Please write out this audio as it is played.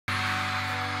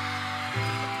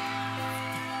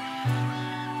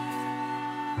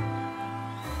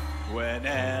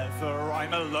Whenever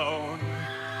I'm alone,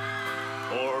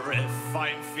 or if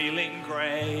I'm feeling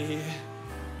grey,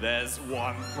 there's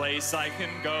one place I can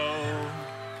go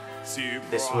to.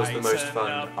 This was the most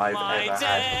fun I've ever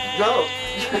had. No!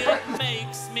 It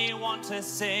makes me want to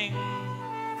sing.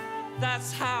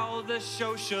 That's how the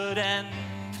show should end.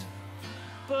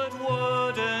 But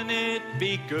wouldn't it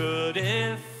be good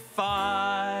if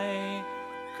I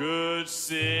could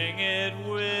sing it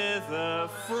with a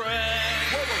friend?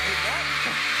 Whoa, what?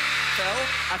 Phil,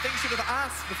 I think you should have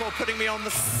asked before putting me on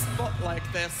the spot like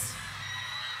this.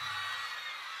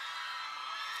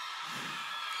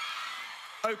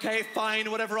 Okay, fine,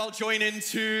 whatever, I'll join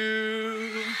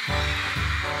into.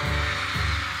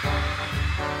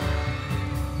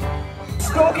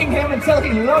 Stalking him until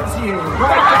he loves you,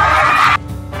 right?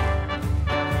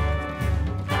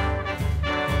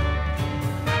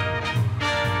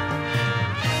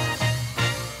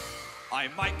 I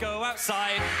might go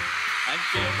outside and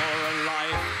feel more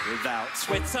alive. Without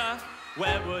Twitter,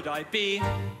 where would I be?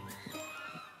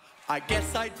 I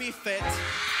guess I'd be fit.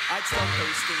 I'd stop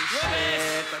posting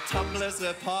shit, but Tumblr's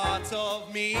a part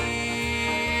of me.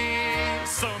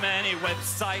 So many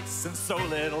websites and so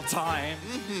little time.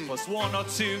 Plus one or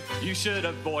two you should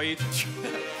avoid.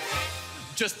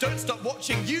 Just don't stop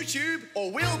watching YouTube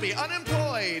or we'll be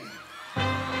unemployed.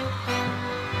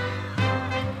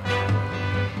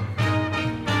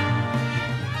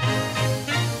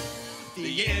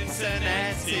 The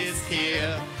internet is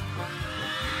here.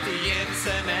 The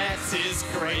internet is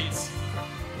great.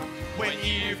 When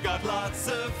you've got lots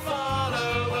of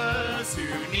followers, who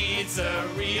needs a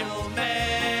real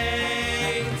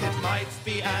mate? It might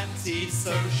be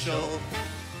antisocial,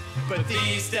 but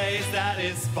these days that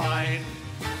is fine.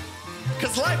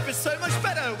 'Cause life is so much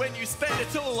better when you spend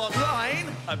it all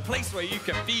online. A place where you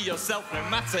can be yourself no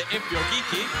matter if you're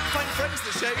geeky. Find friends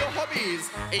that share your hobbies,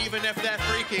 even if they're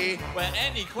freaky. Where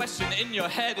any question in your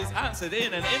head is answered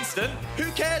in an instant.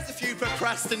 Who cares if you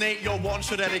procrastinate your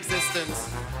one-shot existence?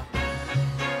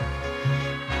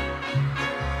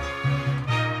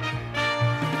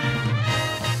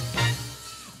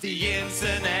 The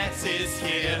internet is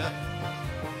here.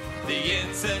 The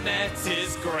internet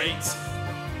is great.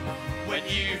 When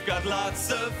you've got lots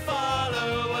of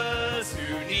followers,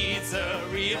 who needs a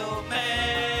real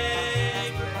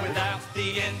mate? Without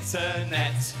the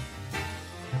internet,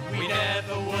 we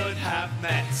never would have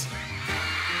met.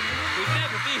 We'd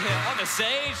never be here on a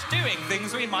stage doing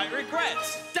things we might regret.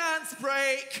 Dance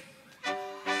break!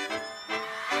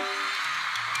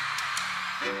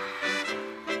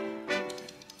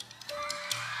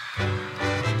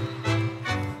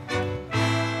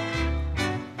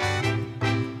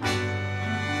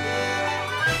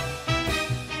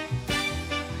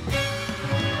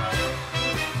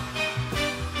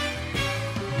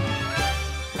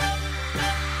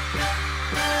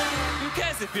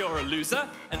 If you're a loser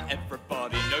and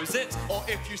everybody knows it, or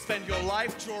if you spend your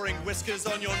life drawing whiskers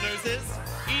on your noses,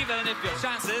 even if your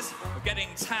chances of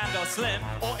getting tanned are slim,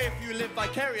 or if you live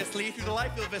vicariously through the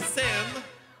life of a sim.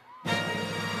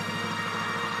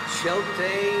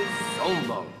 Shelter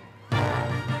Solo.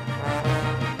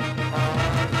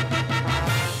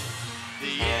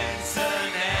 The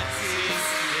internet is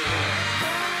here.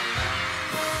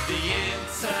 The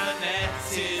internet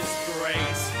is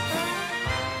great.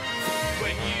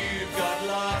 When you've got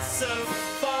lots of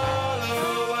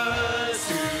followers,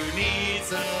 who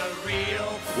needs a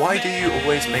real Why do you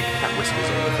always make cat whiskers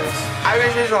on your face?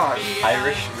 Irish wristwatch.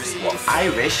 Irish wristwatch.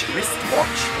 Irish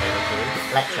wristwatch.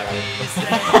 Literally.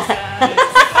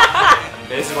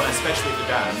 This is one especially for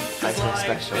Dan. I feel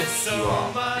special. You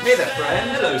are. Hey there, friend.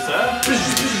 Hello, sir.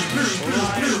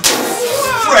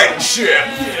 Friendship.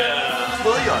 Yeah.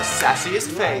 Pull your sassiest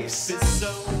face. It's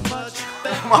so much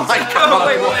better. Oh my god,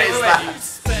 wait, what wait, is wait. that?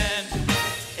 Spend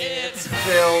it.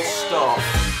 Phil, stop.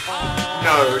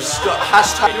 No, stop.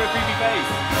 Hashtag. Do a creepy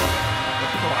face.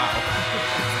 Wow.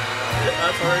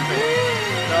 That's horrific.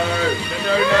 No.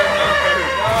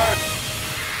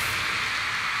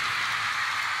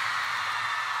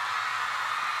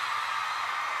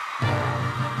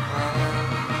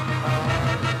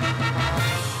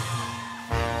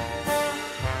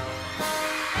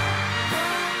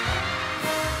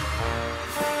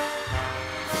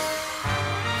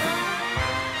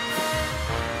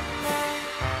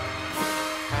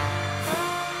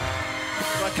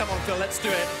 Right, come on, Phil, let's do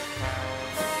it.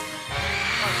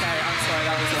 Okay, I'm sorry,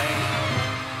 that was lame.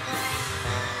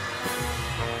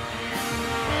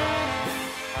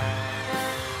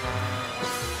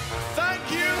 Thank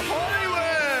you,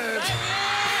 Hollywood!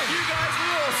 You guys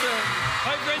were awesome.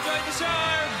 hope you enjoyed the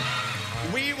show.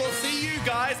 We will see you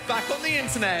guys back on the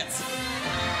internet.